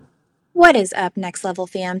What is up, Next Level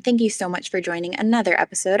fam? Thank you so much for joining another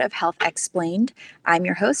episode of Health Explained. I'm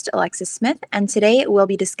your host, Alexis Smith, and today we'll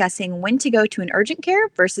be discussing when to go to an urgent care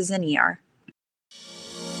versus an ER.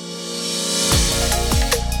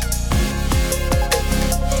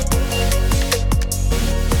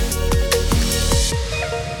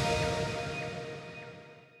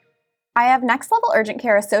 I have Next Level Urgent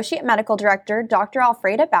Care Associate Medical Director Dr.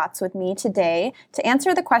 Alfreda Batts with me today to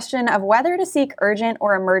answer the question of whether to seek urgent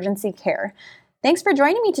or emergency care. Thanks for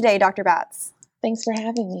joining me today, Dr. Batts. Thanks for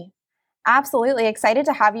having me. Absolutely excited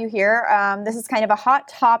to have you here. This is kind of a hot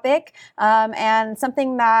topic and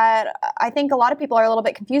something that I think a lot of people are a little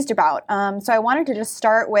bit confused about. So I wanted to just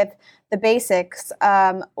start with the basics.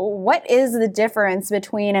 What is the difference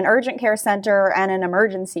between an urgent care center and an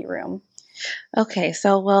emergency room? Okay,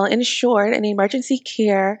 well, in short, an emergency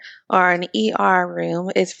care or an ER room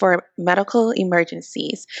is for medical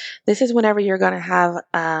emergencies. This is whenever you're going to have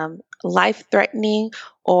life-threatening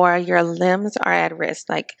or your limbs are at risk,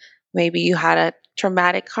 like maybe you had a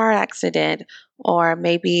traumatic car accident, or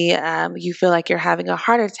maybe you feel like you're having a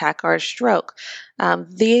heart attack or a stroke.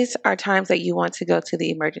 These are times that you want to go to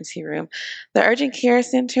the emergency room. The urgent care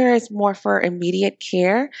center is more for immediate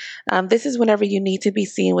care. This is whenever you need to be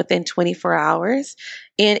seen within 24 hours.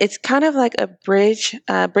 And it's kind of like a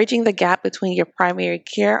bridging the gap between your primary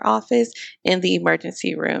care office and the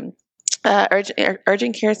emergency room.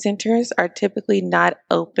 Urgent care centers are typically not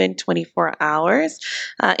open 24 hours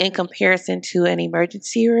in comparison to an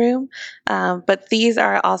emergency room, but these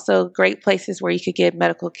are also great places where you could get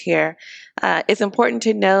medical care. It's important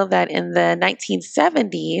to know that in the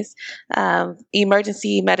 1970s,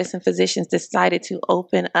 emergency medicine physicians decided to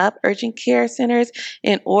open up urgent care centers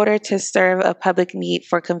in order to serve a public need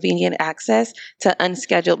for convenient access to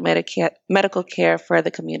unscheduled medical care for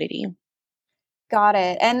the community. Got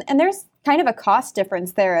it. And there's kind of a cost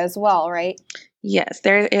difference there as well, right? Yes,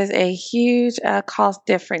 there is a huge cost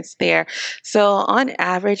difference there. So, on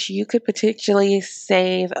average, you could potentially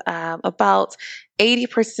save about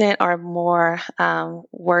 80% or more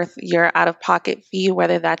worth your out of pocket fee,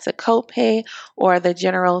 whether that's a copay or the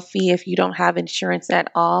general fee if you don't have insurance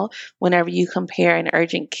at all, whenever you compare an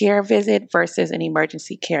urgent care visit versus an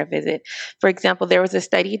emergency care visit. For example, there was a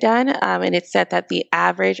study done and it said that the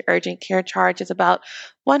average urgent care charge is about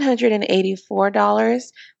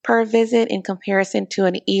 $184 per visit in comparison to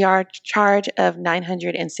an ER charge of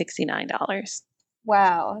 $969.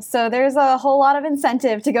 Wow. So there's a whole lot of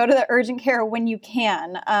incentive to go to the urgent care when you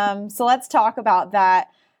can. So let's talk about that.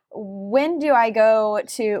 When do I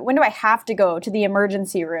have to go to the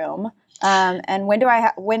emergency room? And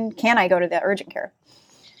when can I go to the urgent care?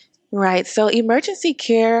 Right. So emergency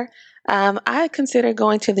care, I consider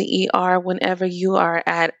going to the ER whenever you are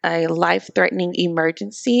at a life-threatening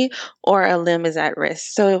emergency or a limb is at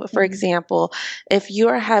risk. So, for example, if you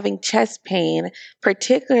are having chest pain,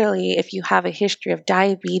 particularly if you have a history of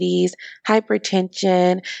diabetes,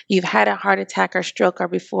 hypertension, you've had a heart attack or stroke or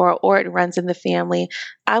before, or it runs in the family,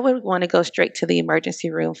 I would want to go straight to the emergency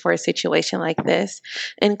room for a situation like this,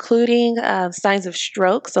 including signs of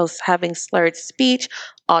stroke, so having slurred speech,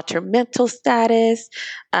 altered mental status,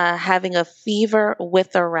 having a fever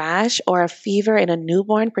with a rash or a fever in a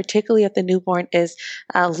newborn, particularly if the newborn is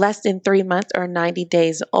less than 3 months or 90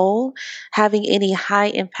 days old, having any high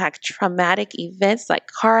impact traumatic events like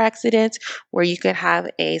car accidents where you could have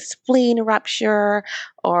a spleen rupture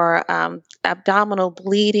or abdominal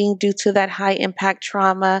bleeding due to that high impact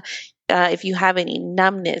trauma. If you have any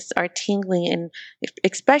numbness or tingling, and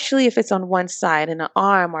especially if it's on one side, in an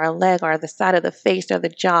arm or a leg or the side of the face or the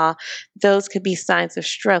jaw, those could be signs of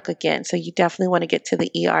stroke again. So you definitely want to get to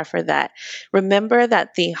the ER for that. Remember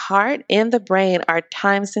that the heart and the brain are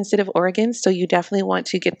time sensitive organs, so you definitely want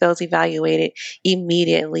to get those evaluated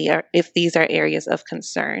immediately or if these are areas of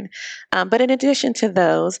concern. But in addition to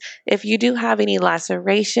those, if you do have any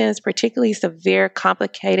lacerations, particularly severe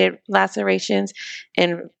complicated lacerations,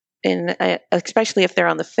 and especially if they're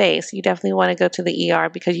on the face, you definitely want to go to the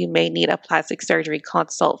ER because you may need a plastic surgery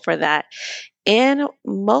consult for that. And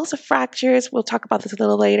most fractures, we'll talk about this a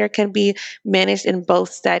little later, can be managed in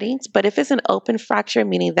both settings. But if it's an open fracture,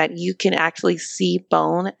 meaning that you can actually see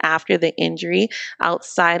bone after the injury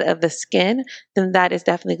outside of the skin, then that is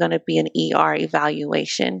definitely going to be an ER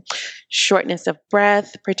evaluation. Shortness of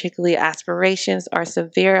breath, particularly aspirations, or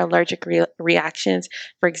severe allergic reactions.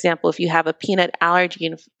 For example, if you have a peanut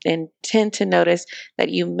allergy and tend to notice that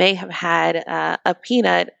you may have had a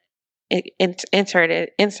peanut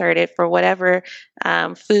inserted for whatever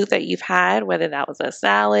food that you've had, whether that was a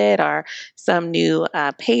salad or some new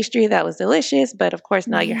pastry that was delicious. But of course,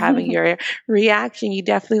 now you're having your reaction. You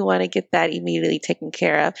definitely want to get that immediately taken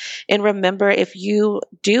care of. And remember, if you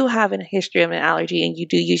do have a history of an allergy and you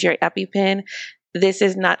do use your EpiPen, this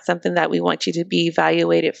is not something that we want you to be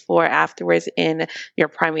evaluated for afterwards in your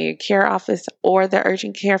primary care office or the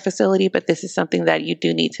urgent care facility, but this is something that you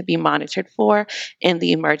do need to be monitored for in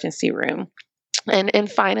the emergency room.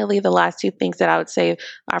 And finally, the last two things that I would say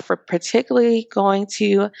are for particularly going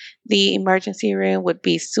to the emergency room would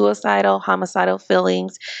be suicidal, homicidal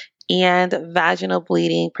feelings, and vaginal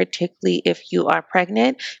bleeding, particularly if you are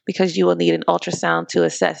pregnant, because you will need an ultrasound to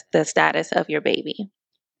assess the status of your baby.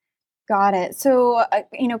 Got it. So,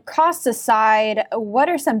 costs aside, what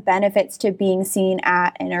are some benefits to being seen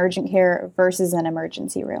at an urgent care versus an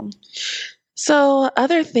emergency room? So,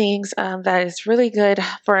 other things that is really good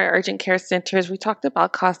for our urgent care centers, we talked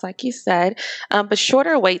about cost, like you said, but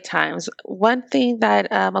shorter wait times. One thing that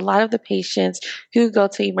a lot of the patients who go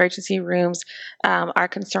to emergency rooms are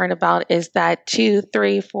concerned about is that 2,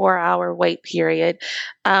 3, 4 hour wait period.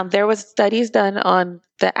 There was studies done on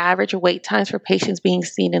the average wait times for patients being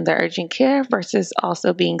seen in the urgent care versus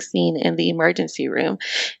also being seen in the emergency room.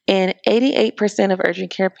 And 88% of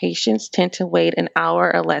urgent care patients tend to wait an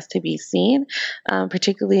hour or less to be seen.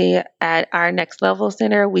 Particularly at our Next Level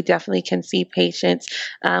Center, we definitely can see patients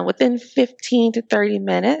within 15 to 30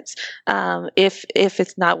 minutes if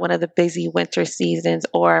it's not one of the busy winter seasons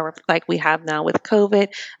or like we have now with COVID,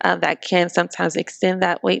 that can sometimes extend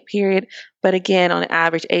that wait period. But again, on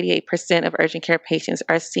average, 88% of urgent care patients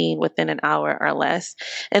are seen within an hour or less.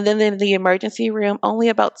 And then in the emergency room, only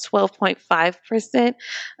about 12.5%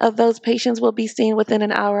 of those patients will be seen within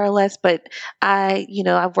an hour or less. But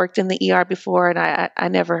I've worked in the ER before, and I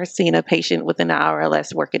never seen a patient within an hour or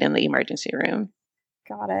less working in the emergency room.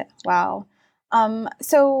 Got it. Wow.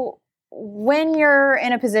 So when you're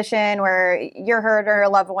in a position where you're hurt or a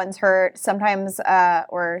loved one's hurt, sometimes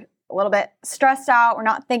we're a little bit stressed out, we're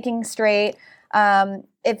not thinking straight.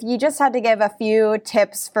 If you just had to give a few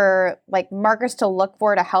tips for like markers to look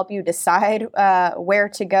for to help you decide where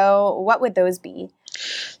to go, what would those be?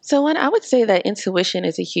 So, I would say that intuition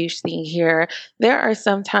is a huge thing here. There are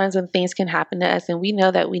some times when things can happen to us and we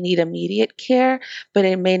know that we need immediate care, but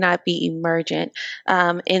it may not be emergent.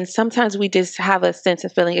 And sometimes we just have a sense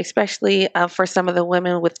of feeling, especially for some of the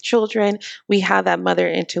women with children, we have that mother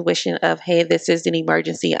intuition of, hey, this is an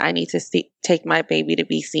emergency. I need to take my baby to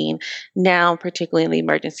be seen now, particularly in the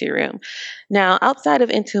emergency room. Now, outside of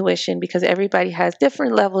intuition, because everybody has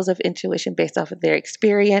different levels of intuition based off of their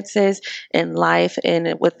experiences in life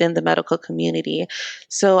and within the medical community.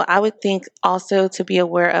 So I would think also to be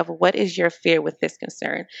aware of what is your fear with this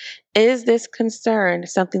concern. Is this concern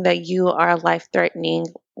something that you are life-threatening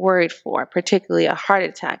worried for, particularly a heart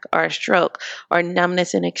attack or a stroke or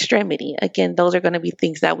numbness in extremity? Again, those are going to be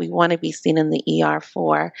things that we want to be seen in the ER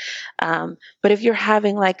for. But if you're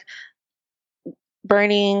having like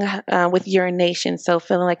burning with urination, so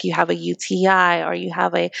feeling like you have a UTI or you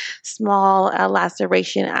have a small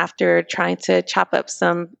laceration after trying to chop up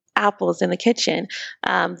some apples in the kitchen.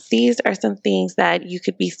 These are some things that you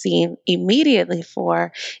could be seen immediately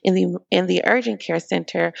for in the urgent care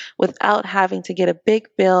center without having to get a big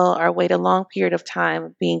bill or wait a long period of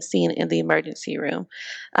time being seen in the emergency room.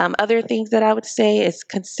 Other things that I would say is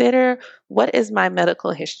consider, what is my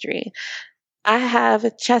medical history? I have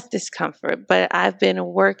a chest discomfort, but I've been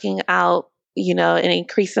working out, an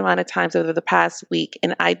increased amount of times over the past week,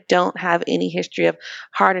 and I don't have any history of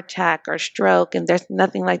heart attack or stroke, and there's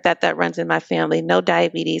nothing like that runs in my family. No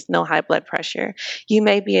diabetes, no high blood pressure. You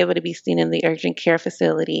may be able to be seen in the urgent care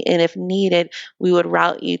facility, and if needed, we would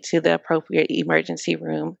route you to the appropriate emergency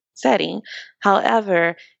room setting.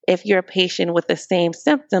 However, if you're a patient with the same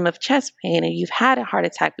symptom of chest pain and you've had a heart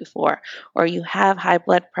attack before, or you have high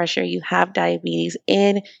blood pressure, you have diabetes,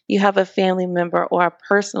 and you have a family member or a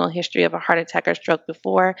personal history of a heart attack or stroke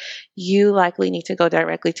before, you likely need to go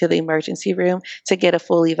directly to the emergency room to get a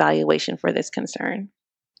full evaluation for this concern.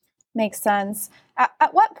 Makes sense.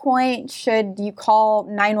 At what point should you call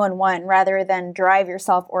 911 rather than drive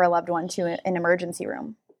yourself or a loved one to an emergency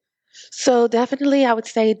room? So definitely, I would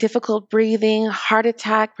say difficult breathing, heart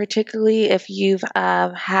attack, particularly if you've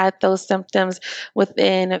had those symptoms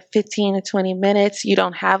within 15 to 20 minutes. You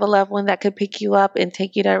don't have a loved one that could pick you up and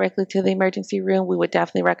take you directly to the emergency room. We would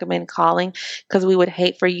definitely recommend calling, because we would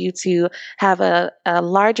hate for you to have a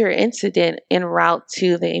larger incident en route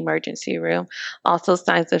to the emergency room. Also,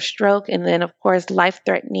 signs of stroke, and then, of course,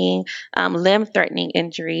 life-threatening, limb-threatening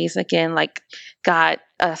injuries. Again, like got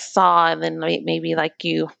a saw and then maybe like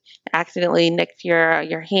you accidentally nicked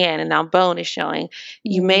your hand and now bone is showing.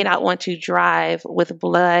 You may not want to drive with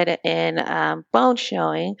blood and bone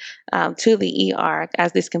showing to the ER,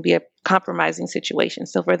 as this can be a compromising situation.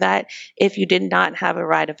 So for that, if you did not have a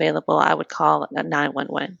ride available, I would call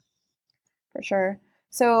 911. For sure.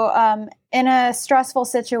 So in a stressful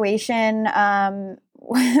situation,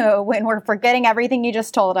 when we're forgetting everything you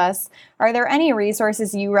just told us, are there any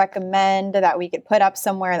resources you recommend that we could put up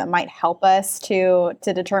somewhere that might help us to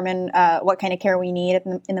determine what kind of care we need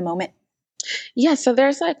in the moment? Yeah, so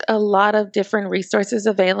there's like a lot of different resources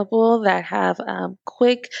available that have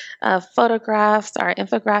quick photographs or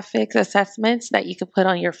infographics assessments that you can put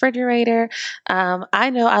on your refrigerator. I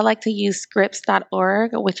know I like to use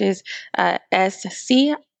scripps.org, which is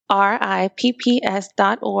SCRIPPS.org,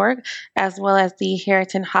 as well as the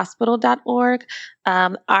HaritonHospital.org.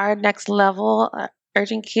 Our next level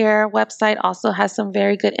urgent care website also has some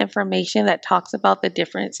very good information that talks about the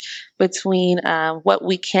difference between what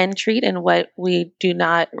we can treat and what we do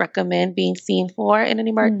not recommend being seen for in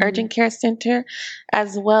an urgent care center,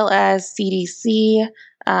 as well as CDC.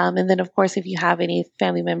 And then, of course, if you have any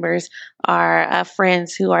family members or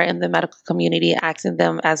friends who are in the medical community, asking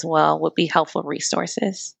them as well would be helpful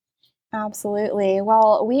resources. Absolutely.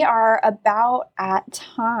 Well, we are about at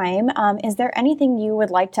time. Is there anything you would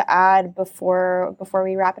like to add before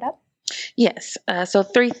we wrap it up? Yes. So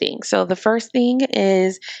 3 things. So the first thing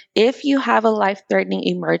is, if you have a life-threatening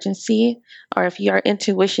emergency, or if your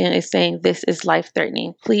intuition is saying this is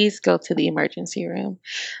life-threatening, please go to the emergency room.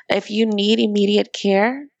 If you need immediate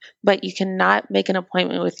care, but you cannot make an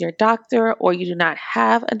appointment with your doctor or you do not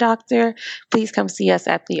have a doctor, please come see us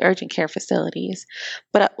at the urgent care facilities.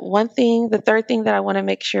 But the third thing that I want to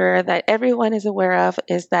make sure that everyone is aware of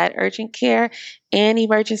is that urgent care and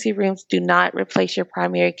emergency rooms do not replace your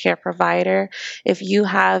primary care provider. If you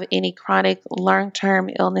have any chronic long-term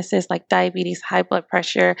illnesses like diabetes, high blood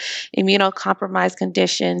pressure, immunocompromised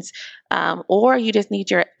conditions, or you just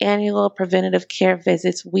need your annual preventative care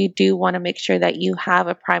visits, we do want to make sure that you have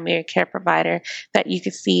a primary care provider that you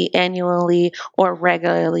can see annually or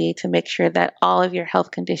regularly to make sure that all of your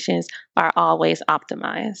health conditions are always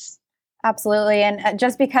optimized. Absolutely. And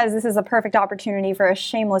just because this is a perfect opportunity for a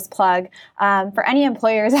shameless plug, for any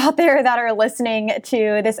employers out there that are listening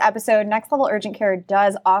to this episode, Next Level Urgent Care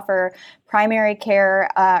does offer primary care,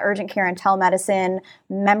 urgent care, and telemedicine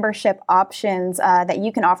membership options that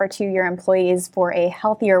you can offer to your employees for a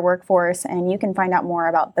healthier workforce. And you can find out more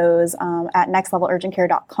about those at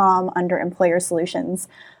nextlevelurgentcare.com under Employer Solutions.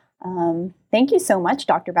 Thank you so much,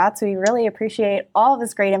 Dr. Batts. We really appreciate all of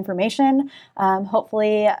this great information.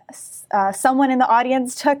 Hopefully someone in the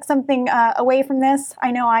audience took something away from this.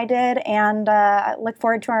 I know I did, and I look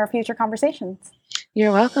forward to our future conversations.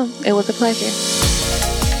 You're welcome. It was a pleasure.